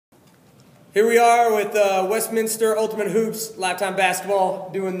Here we are with Westminster Ultimate Hoops Lifetime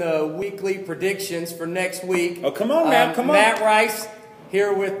Basketball doing the weekly predictions for next week. Oh, come on now, come on. Matt Rice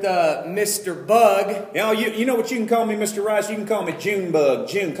here with Mr. Bug. You know what you can call me, Mr. Rice? You can call me June Bug.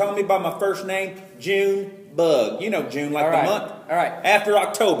 June. Call me by my first name, June Bug. You know June, like the month. All right. After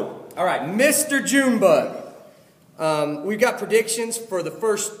October. All right, Mr. June Bug. We've got predictions for the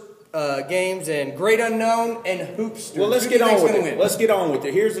first games and Great Unknown and Hoopster. Well, let's get on with it. Let's get on with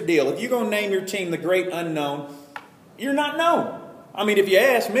it. Here's the deal. If you're going to name your team the Great Unknown, you're not known. I mean, if you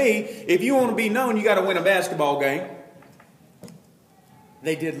ask me, if you want to be known, you got to win a basketball game.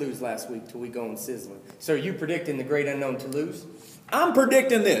 They did lose last week till we go in sizzling. So are you predicting the Great Unknown to lose? I'm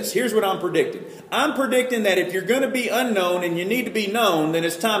predicting this. Here's what I'm predicting. I'm predicting that if you're going to be unknown and you need to be known, then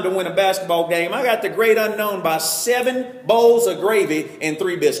it's time to win a basketball game. I got the Great Unknown by 7 bowls of gravy and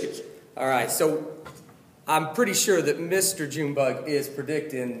 3 biscuits. All right, so I'm pretty sure that Mr. Junebug is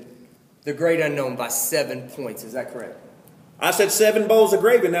predicting the Great Unknown by 7 points. Is that correct? I said 7 bowls of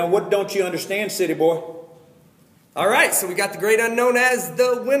gravy. Now, what don't you understand, city boy? All right, so we got the Great Unknown as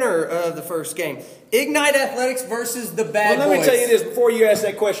the winner of the first game. Ignite Athletics versus the Bad Boys. Well, let me tell you this. Before you ask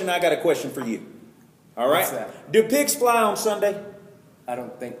that question, I got a question for you. All right? What's that? Do pigs fly on Sunday? I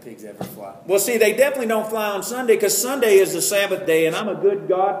don't think pigs ever fly. Well, see, they definitely don't fly on Sunday because Sunday is the Sabbath day, and I'm a good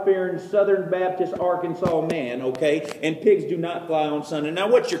God-fearing Southern Baptist Arkansas man, okay? And pigs do not fly on Sunday. Now,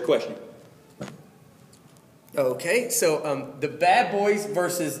 what's your question? Okay, so the Bad Boys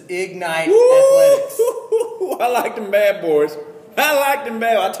versus Ignite Athletics. I like them Bad Boys. I like them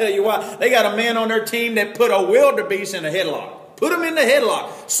bad. I'll tell you why. They got a man on their team that put a wildebeest in a headlock. Put him in the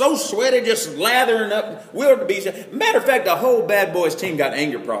headlock. So sweaty, just lathering up wildebeest. Matter of fact, the whole Bad Boys team got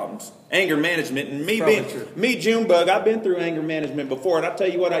anger problems. Anger management. And me, Junebug, I've been through anger management before. And I'll tell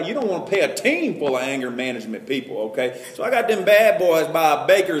you what, you don't want to pay a team full of anger management people, okay? So I got them Bad Boys by a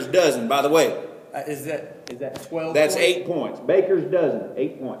baker's dozen, by the way. Is that 12 That's points? 8 points. Baker's dozen,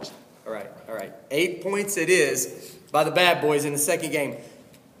 8 points. All right. 8 points it is by the Bad Boys in the second game.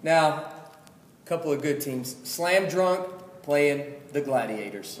 Now, a couple of good teams. Slam Drunk playing the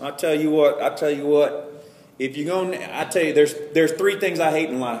Gladiators. I tell you what. If you're going, I tell you, there's 3 things I hate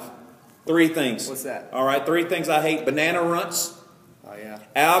in life. 3 things. What's that? All right, 3 things I hate: banana runts. Oh yeah.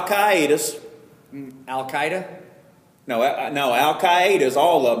 Al-Qaedas. Al Qaeda. No, Al Qaeda's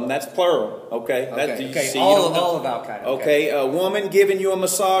all of them. That's plural. Okay. Okay. All of Al Qaeda. Okay. A woman giving you a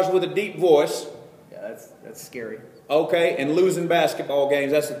massage with a deep voice. Yeah, that's scary. Okay, and losing basketball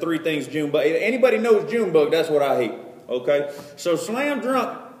games. That's the 3 things Junebug. Anybody knows Junebug, that's what I hate. Okay? So Slam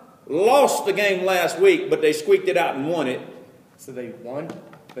Drunk lost the game last week, but they squeaked it out and won it. So they won?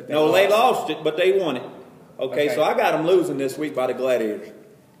 But they they lost it, but they won it. Okay, so I got them losing this week by the Gladiators.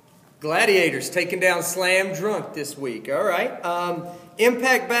 Gladiators taking down Slam Drunk this week. All right.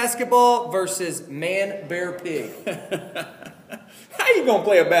 Impact Basketball versus Man Bear Pig. How you going to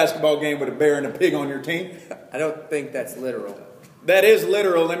play a basketball game with a bear and a pig on your team? I don't think that's literal. That is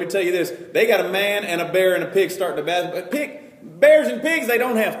literal. Let me tell you this. They got a man and a bear and a pig starting the basketball. Bears and pigs, they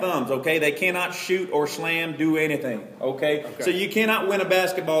don't have thumbs, okay? They cannot shoot or slam, do anything, okay? So you cannot win a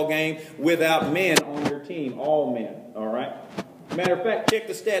basketball game without men on your team, all men, all right? Matter of fact, check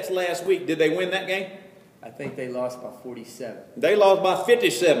the stats last week. Did they win that game? I think they lost by 47. They lost by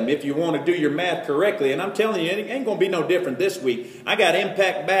 57 if you want to do your math correctly. And I'm telling you, it ain't going to be no different this week. I got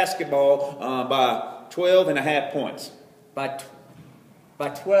Impact Basketball by 12.5 points. By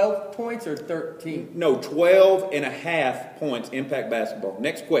 12 points or 13? No, 12.5 points, Impact Basketball.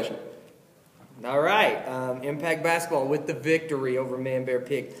 Next question. All right. Impact Basketball with the victory over Man Bear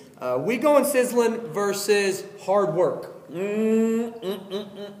Pig. We going sizzling versus hard work. I'm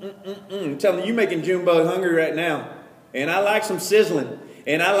telling you, you're making Junebug hungry right now. And I like some sizzling.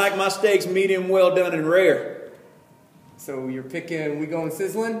 And I like my steaks medium well done and rare. So you're picking we going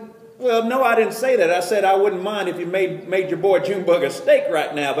sizzling? Well, no, I didn't say that. I said I wouldn't mind if you made your boy Junebug a steak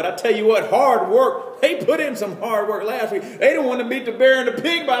right now. But I tell you what, hard work. They put in some hard work last week. They didn't want to beat the bear and the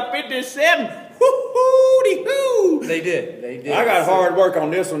pig by 57. Hoo-hoo-dee-hoo. They did. I got hard work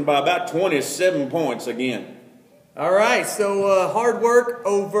on this one by about 27 points again. All right, so hard work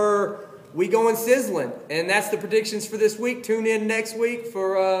over we going sizzling. And that's the predictions for this week. Tune in next week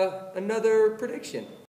for another prediction.